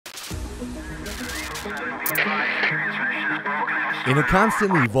In a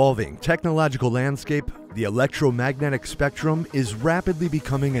constantly evolving technological landscape, the electromagnetic spectrum is rapidly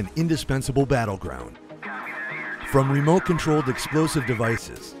becoming an indispensable battleground. From remote-controlled explosive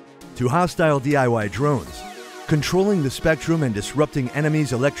devices to hostile DIY drones, controlling the spectrum and disrupting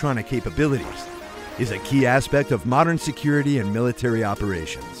enemies' electronic capabilities is a key aspect of modern security and military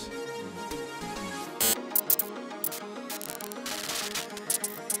operations.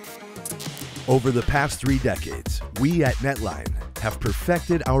 Over the past 3 decades, we at Netline have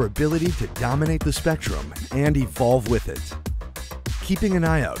perfected our ability to dominate the spectrum and evolve with it. Keeping an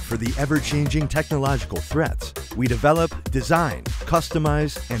eye out for the ever-changing technological threats, we develop, design,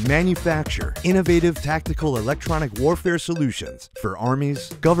 customize, and manufacture innovative tactical electronic warfare solutions for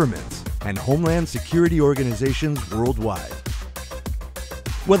armies, governments, and homeland security organizations worldwide.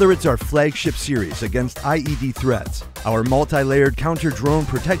 Whether it's our flagship series against IED threats, our multi-layered counter-drone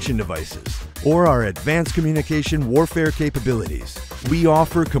protection devices, or our advanced communication warfare capabilities, we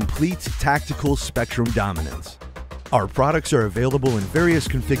offer complete tactical spectrum dominance. Our products are available in various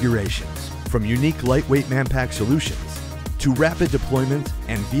configurations, from unique lightweight manpack solutions to rapid deployment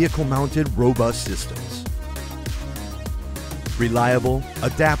and vehicle-mounted robust systems. Reliable,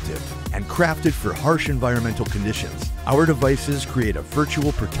 adaptive, and crafted for harsh environmental conditions, our devices create a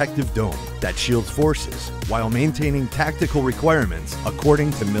virtual protective dome that shields forces while maintaining tactical requirements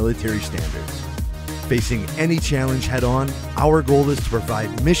according to military standards. Facing any challenge head-on, our goal is to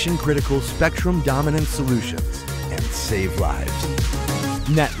provide mission-critical spectrum dominance solutions and save lives.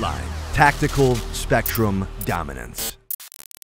 Netline, tactical spectrum dominance.